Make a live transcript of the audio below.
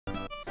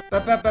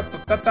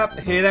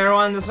Hey there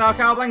everyone, this is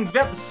now playing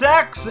VIP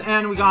 6,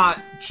 and we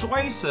got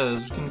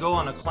choices. We can go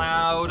on a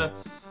cloud,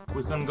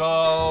 we can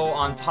go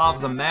on top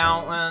of the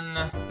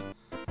mountain,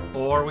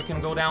 or we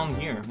can go down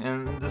here.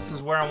 And this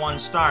is where I want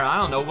to start. I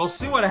don't know, we'll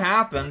see what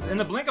happens. In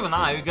the blink of an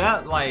eye, we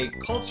got like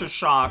culture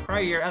shock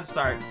right here at the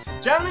start.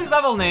 Japanese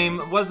level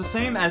name was the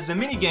same as the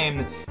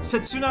minigame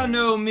Setsuna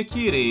no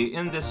Mikiri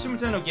in the Super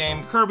Nintendo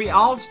game Kirby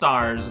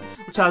All-Stars,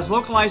 which has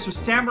localized with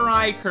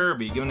Samurai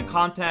Kirby. Given the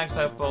context,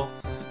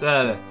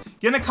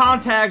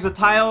 the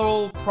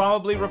title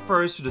probably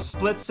refers to the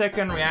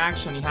split-second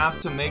reaction you have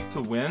to make to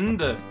win.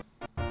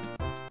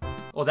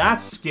 Oh,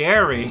 that's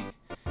scary.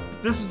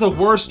 This is the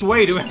worst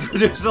way to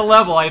introduce a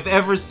level I've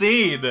ever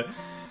seen.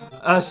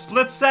 A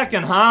split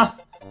second, huh?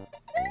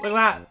 Look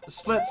at that,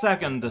 split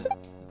second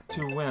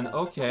to win.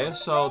 Okay,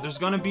 so there's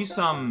gonna be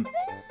some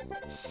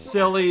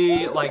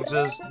silly, like,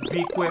 just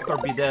be quick or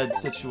be dead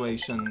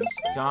situations.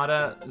 Got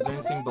it. Is there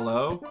anything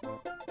below?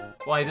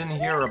 Well, I didn't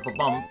hear a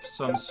bump,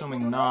 so I'm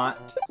assuming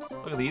not.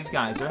 Look at these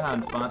guys, they're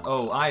having fun.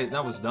 Oh,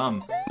 that was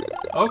dumb.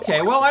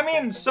 Okay, well, I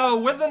mean, so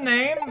with the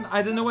name,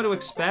 I didn't know what to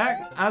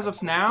expect. As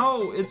of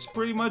now, it's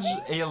pretty much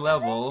a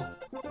level.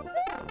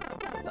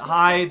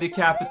 Hi,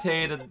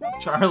 decapitated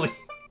Charlie.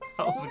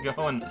 How's it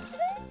going?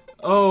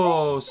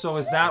 Oh, so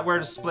is that where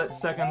the split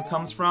second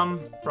comes from?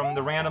 From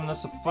the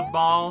randomness of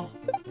football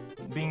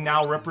being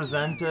now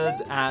represented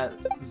as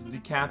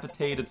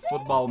decapitated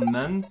football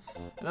men?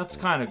 That's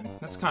kind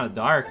of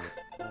dark.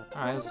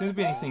 Alright, there seems to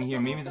be anything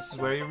here. Maybe this is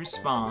where you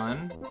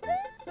respawn.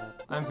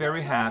 I'm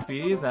very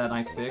happy that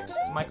I fixed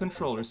my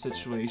controller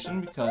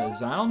situation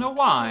because I don't know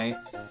why,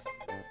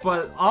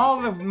 but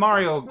all the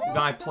Mario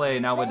I play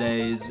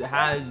nowadays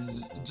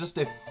has just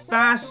a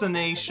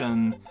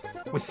fascination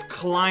with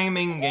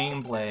climbing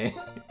gameplay.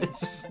 It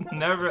just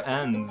never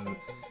ends.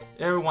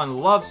 Everyone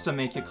loves to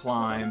make you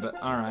climb,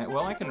 but alright,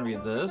 well, I can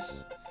read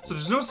this. So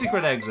there's no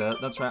secret exit,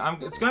 that's right.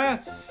 It's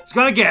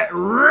gonna get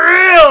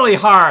really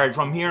hard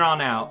from here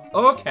on out.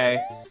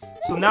 Okay.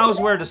 So now is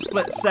where the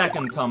split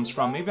second comes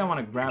from. Maybe I want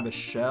to grab a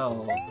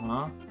shell,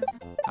 huh?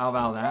 How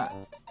about that?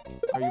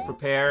 Are you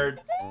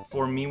prepared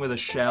for me with a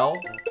shell?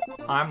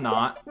 I'm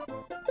not.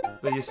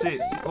 But you see,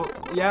 oh,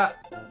 yeah,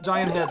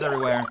 giant heads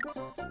everywhere.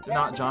 They're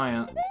not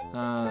giant.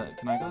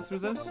 Can I go through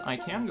this? I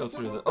can go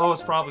through this. Oh,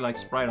 it's probably like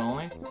sprite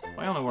only. Well,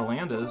 I don't know where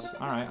land is.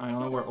 Alright, I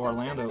don't know where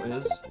Orlando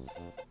is.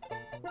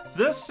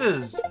 This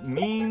is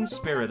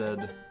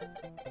mean-spirited.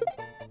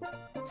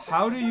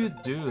 How do you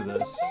do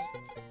this?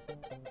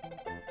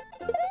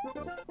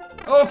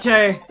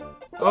 Okay,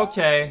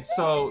 okay,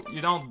 so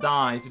you don't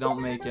die if you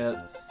don't make it.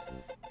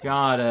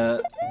 Got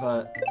it,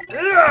 but...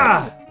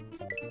 Ugh!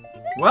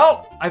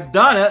 Well, I've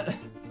done it!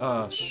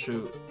 Oh,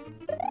 shoot.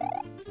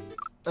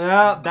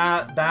 Yeah,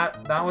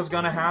 that was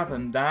gonna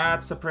happen.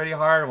 That's a pretty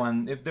hard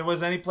one. If there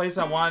was any place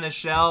I wanted a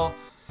shell,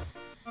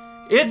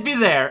 it'd be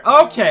there.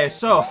 Okay,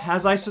 so,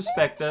 as I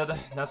suspected,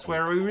 that's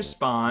where we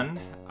respawn.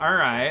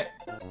 Alright,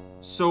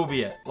 so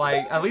be it.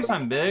 Like, at least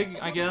I'm big,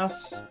 I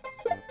guess.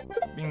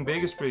 Being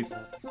big is pretty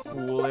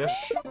foolish.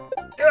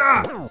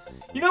 Ugh!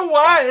 You know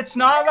what? It's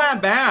not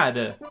that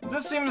bad.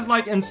 This seems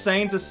like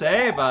insane to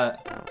say,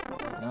 but...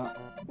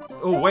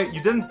 Oh, wait,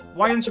 you didn't...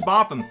 Why didn't you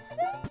bop him?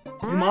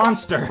 You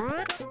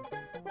monster!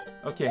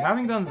 Okay,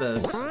 having done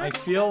this, I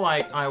feel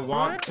like I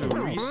want to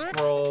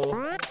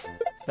re-scroll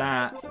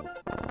that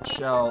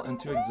shell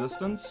into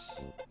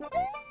existence.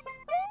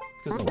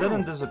 Because it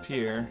didn't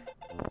disappear.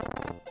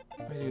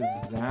 If I do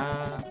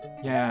that...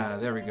 Yeah,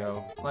 there we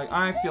go. Like,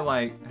 I feel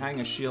like having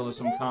a shield of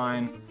some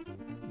kind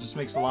just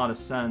makes a lot of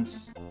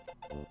sense.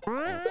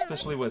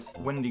 Especially with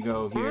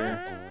Wendigo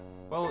here.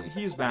 Well,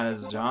 he's bad at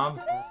his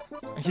job.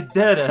 You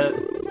did it!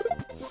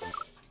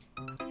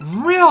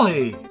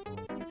 Really?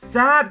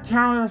 That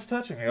counted as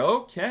touching me.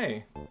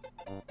 Okay.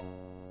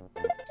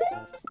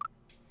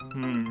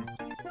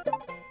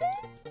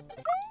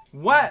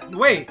 What?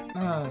 Wait!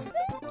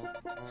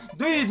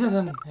 You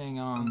didn't... Hang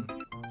on.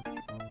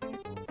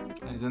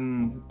 I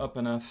didn't up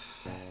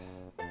enough.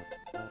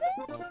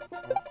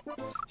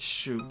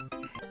 Shoot.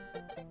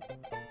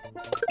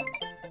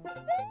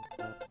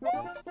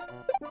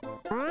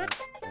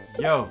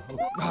 Yo.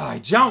 Oh, I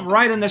jumped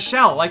right in the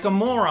shell like a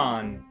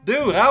moron.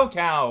 Dude, how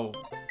cow?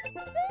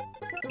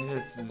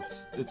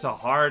 It's a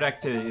hard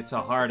activity. It's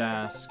a hard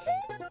ask.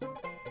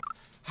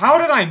 How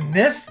did I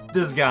miss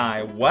this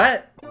guy?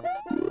 What?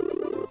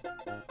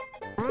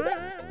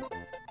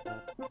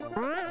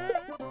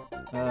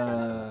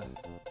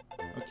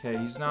 Okay,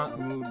 he's not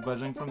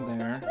budging from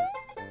there.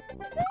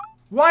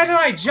 Why did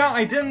I jump?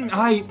 I didn't.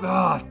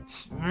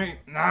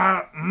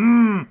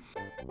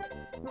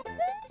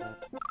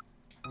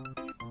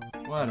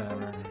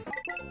 Whatever.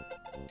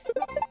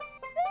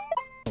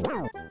 There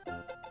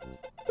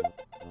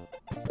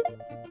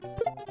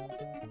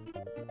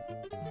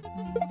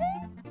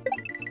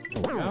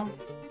we go.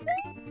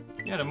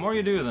 Yeah, the more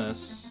you do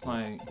this,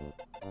 like,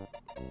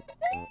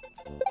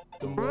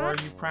 the more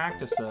you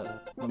practice it,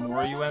 the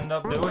more you end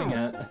up doing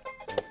it.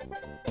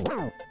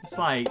 It's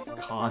like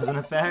cause and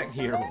effect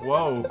here.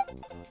 Whoa.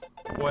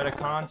 What a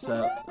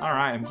concept.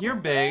 Alright, I'm here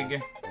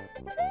big.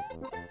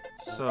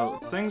 So,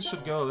 things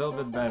should go a little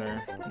bit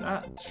better.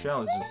 That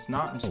shell is just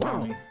not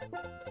responding.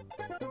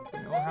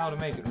 I know how to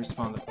make it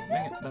respond.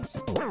 Dang it, that's...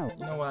 You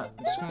know what?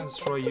 I'm just gonna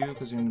destroy you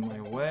because you're in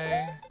my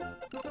way.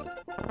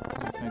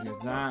 If I do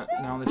that,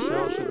 now the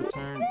shell should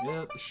return.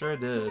 It sure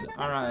did.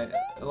 Alright,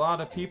 a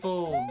lot of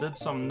people did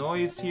some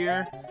noise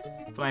here,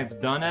 but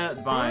I've done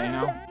it by, you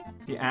know,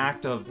 the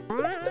act of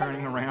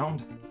turning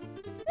around.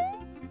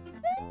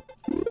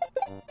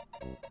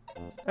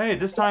 Hey,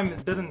 this time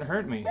it didn't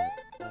hurt me.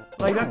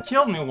 Like, that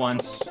killed me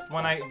once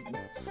when I...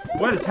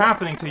 What is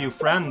happening to you,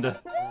 friend?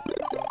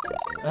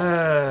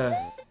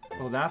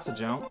 Oh, that's a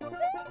jump.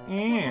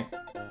 Where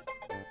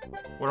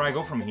do I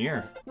go from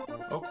here?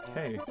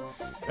 Okay.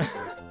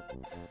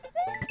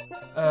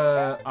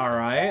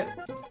 Alright.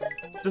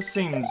 This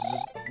seems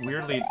just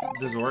weirdly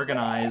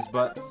disorganized,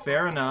 but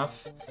fair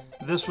enough.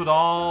 This would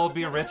all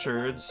be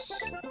Richard's.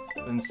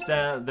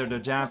 Instead, they're the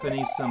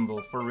Japanese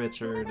symbol for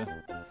Richard.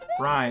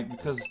 Right,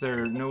 because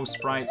they're no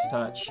sprites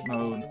touch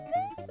mode.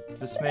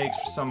 This makes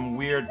for some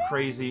weird,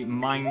 crazy,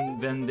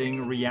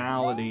 mind-bending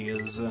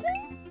realities.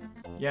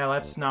 Yeah,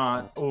 let's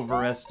not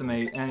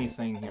overestimate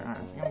anything here. I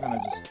think I'm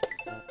gonna just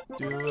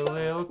do a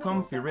little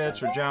comfy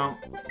Richard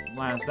jump.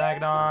 Last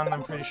Dagadon,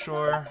 I'm pretty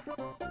sure.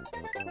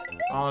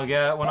 I'll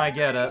get when I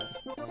get it.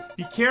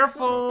 Be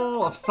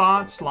careful of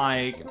thoughts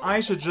like,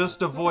 I should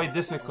just avoid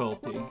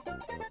difficulty.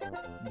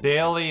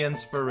 Daily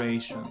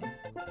inspiration.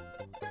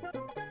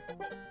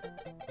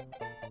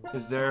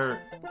 Is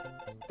there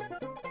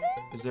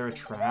a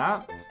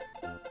trap?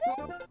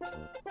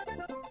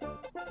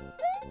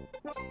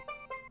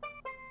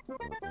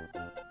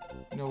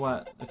 You know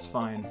what? It's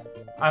fine.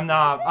 I'm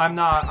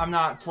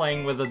not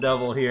playing with the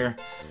devil here.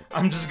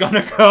 I'm just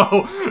gonna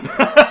go.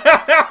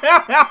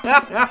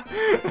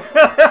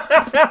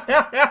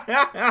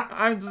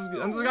 I'm just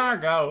gonna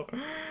go.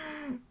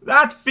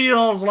 That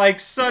feels like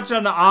such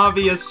an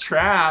obvious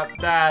trap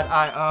that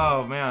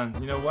oh man,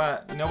 you know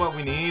what? You know what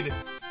we need?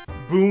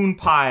 Boon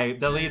pipe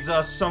that leads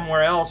us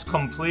somewhere else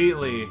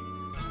completely.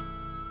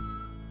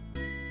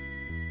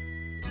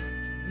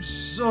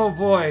 So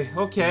boy,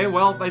 okay,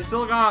 well, I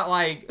still got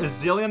like a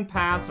zillion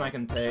paths I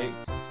can take.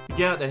 You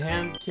get a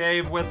hint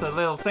cave with a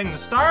little thing. The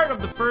start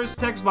of the first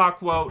text box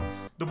quote,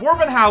 the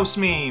Bourbon House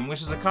meme,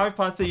 which is a copy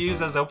pasta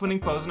used as opening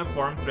pose in a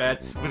forum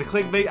thread with a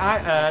clickbait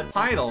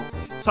title.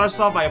 It starts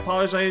off by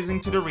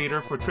apologizing to the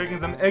reader for tricking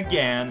them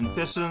again and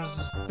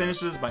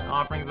finishes by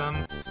offering them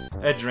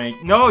a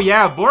drink. No,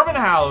 yeah, Bourbon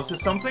House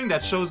is something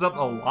that shows up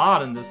a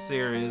lot in this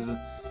series.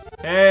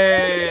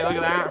 Hey, look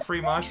at that, free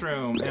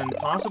mushroom. And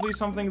possibly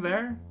something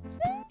there?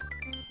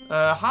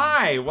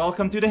 Hi,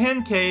 welcome to the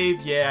Hint Cave.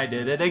 Yeah, I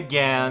did it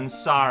again,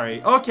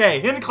 sorry. Okay,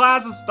 Hint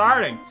class is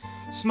starting.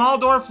 Small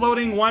door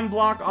floating 1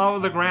 block off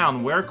of the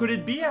ground. Where could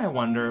it be, I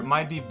wonder? It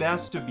might be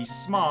best to be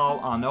small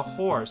on a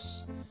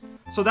horse.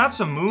 So that's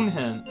a moon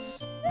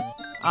hint.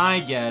 I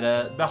get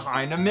it.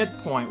 Behind a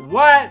midpoint.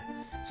 What?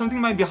 Something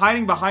might be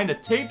hiding behind a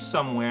tape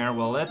somewhere.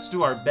 Well, let's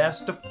do our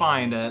best to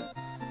find it.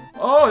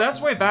 Oh,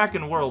 that's way back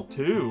in World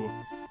 2.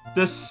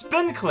 The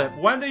spin clip,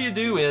 what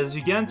do is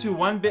you get into a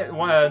 1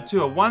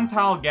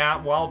 tile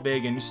gap while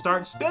big and you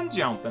start spin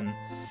jumping.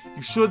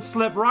 You should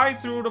slip right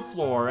through the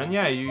floor, and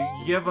yeah, you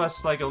give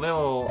us like a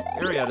little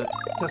area to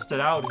test it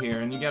out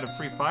here, and you get a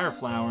free fire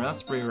flower.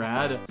 That's pretty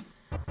rad.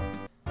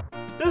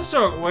 This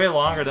took way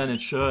longer than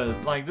it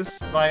should. Like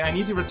I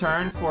need to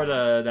return for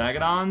the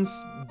Dagadons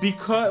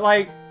because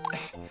like,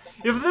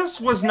 if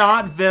this was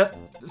not VIP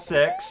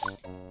 6,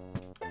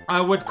 I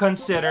would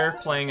consider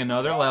playing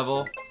another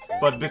level.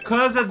 But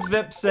because it's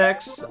VIP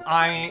 6,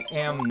 I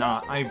am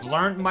not. I've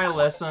learned my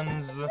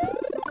lessons.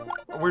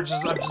 We're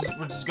just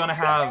gonna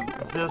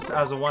have this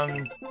as a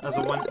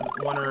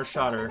one-er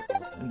shutter,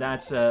 and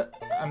that's it.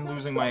 I'm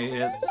losing my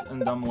hits in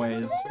dumb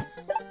ways.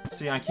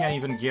 See, I can't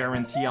even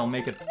guarantee I'll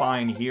make it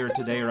fine here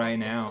today right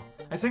now.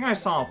 I think I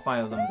saw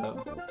 5 of them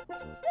though.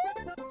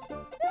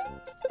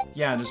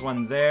 Yeah, there's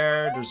one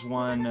there. There's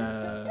one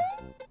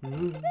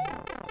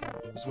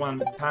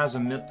past a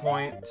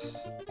midpoint.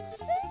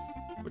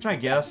 Which I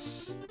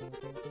guess...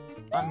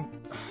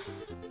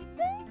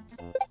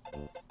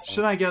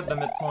 Should I get the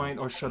midpoint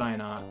or should I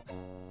not?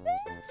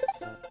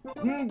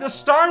 The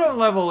start of the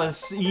level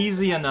is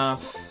easy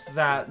enough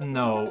that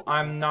no,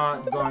 I'm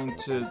not going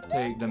to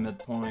take the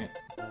midpoint.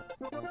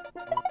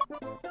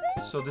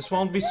 So this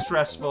won't be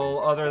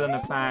stressful other than the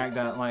fact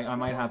that like I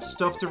might have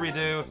stuff to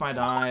redo if I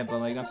die, but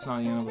like that's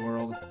not the end of the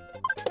world.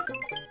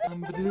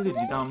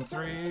 Dum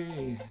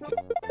 3.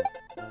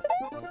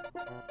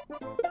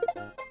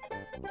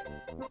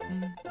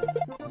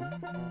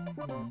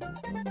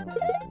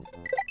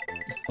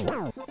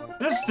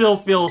 This still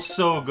feels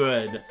so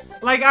good.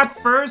 Like, at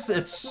first,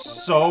 it's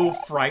so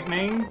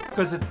frightening,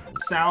 because it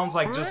sounds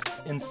like just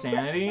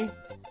insanity.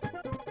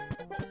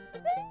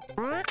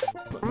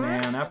 But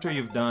man, after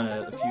you've done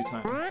it a few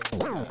times...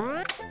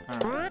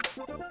 Alright.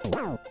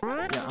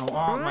 Yeah, I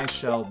want my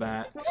shell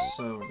back,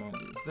 so we're gonna do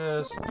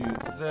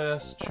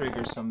this,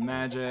 trigger some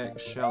magic,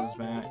 shell is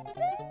back.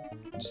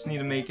 Just need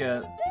to make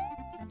it a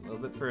little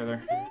bit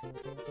further.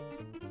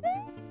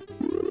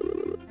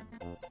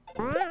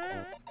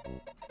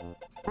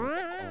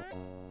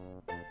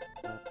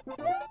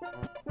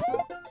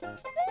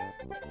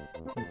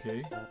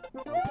 see.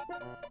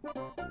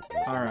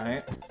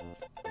 Alright.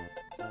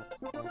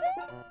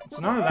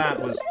 So none of that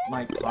was,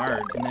 like,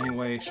 hard in any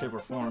way, shape, or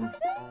form.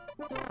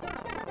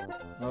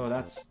 Oh,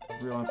 that's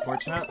real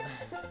unfortunate.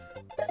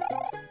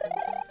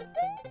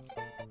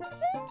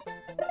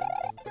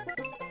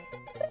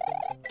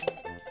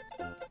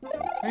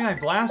 I mean, I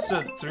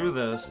blasted through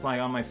this, like,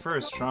 on my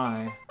first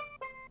try.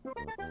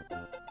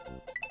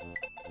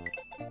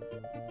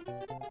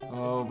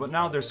 Oh, but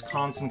now there's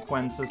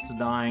consequences to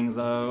dying,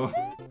 though.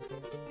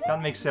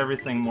 That makes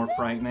everything more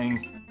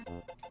frightening.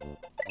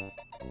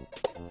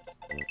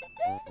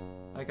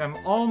 Like, I'm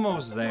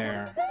almost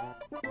there.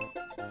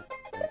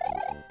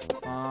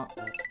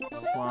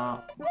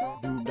 Slop,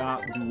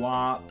 doo-dop,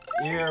 doo-wop.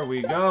 Here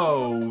we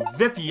go!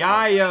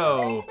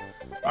 Vip-yi-yo!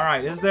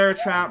 Alright, is there a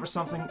trap or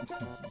something?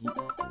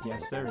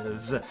 Yes, there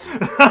is. You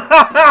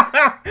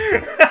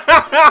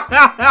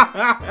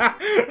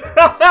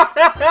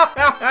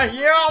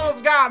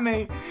almost got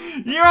me!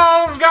 You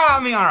almost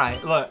got me!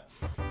 Alright, look.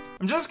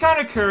 I'm just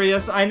kind of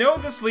curious. I know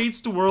this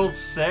leads to World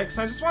 6.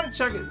 I just want to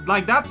check it.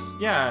 Like, that's...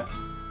 yeah.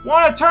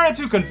 Want to turn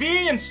into a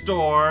convenience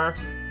store?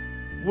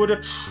 Would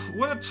a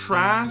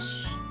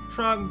trash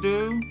truck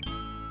do?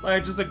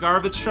 Like, just a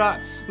garbage truck?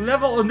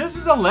 Level... and this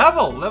is a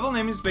level! Level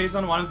name is based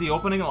on one of the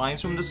opening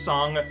lines from the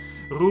song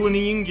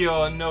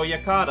Runingyo no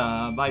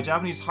Yakata by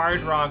Japanese hard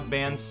rock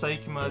band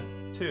Saikima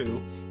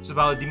 2. It's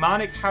about a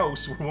demonic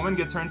house where women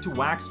get turned to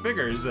wax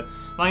figures.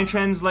 Line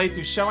translates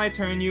to, "Shall I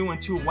turn you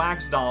into a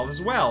wax doll as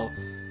well?"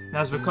 And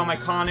has become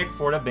iconic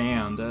for the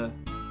band.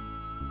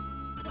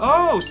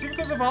 Oh, see,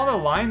 because of all the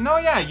line? No,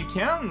 yeah, you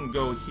can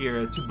go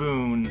here to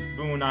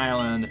Boone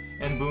Island,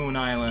 and Boone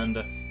Island,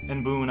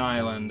 and Boone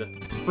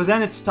Island. But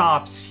then it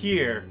stops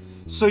here.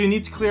 So you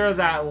need to clear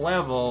that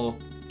level.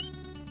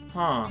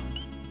 Huh.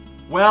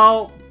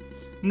 Well,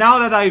 now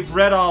that I've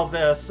read all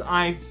this,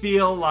 I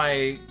feel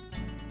like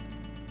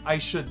I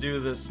should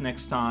do this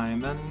next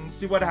time and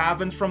see what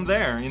happens from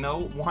there, you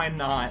know? Why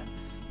not?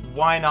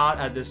 Why not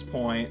at this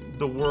point?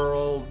 The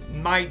world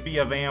might be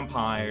a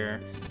vampire.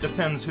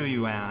 Depends who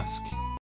you ask.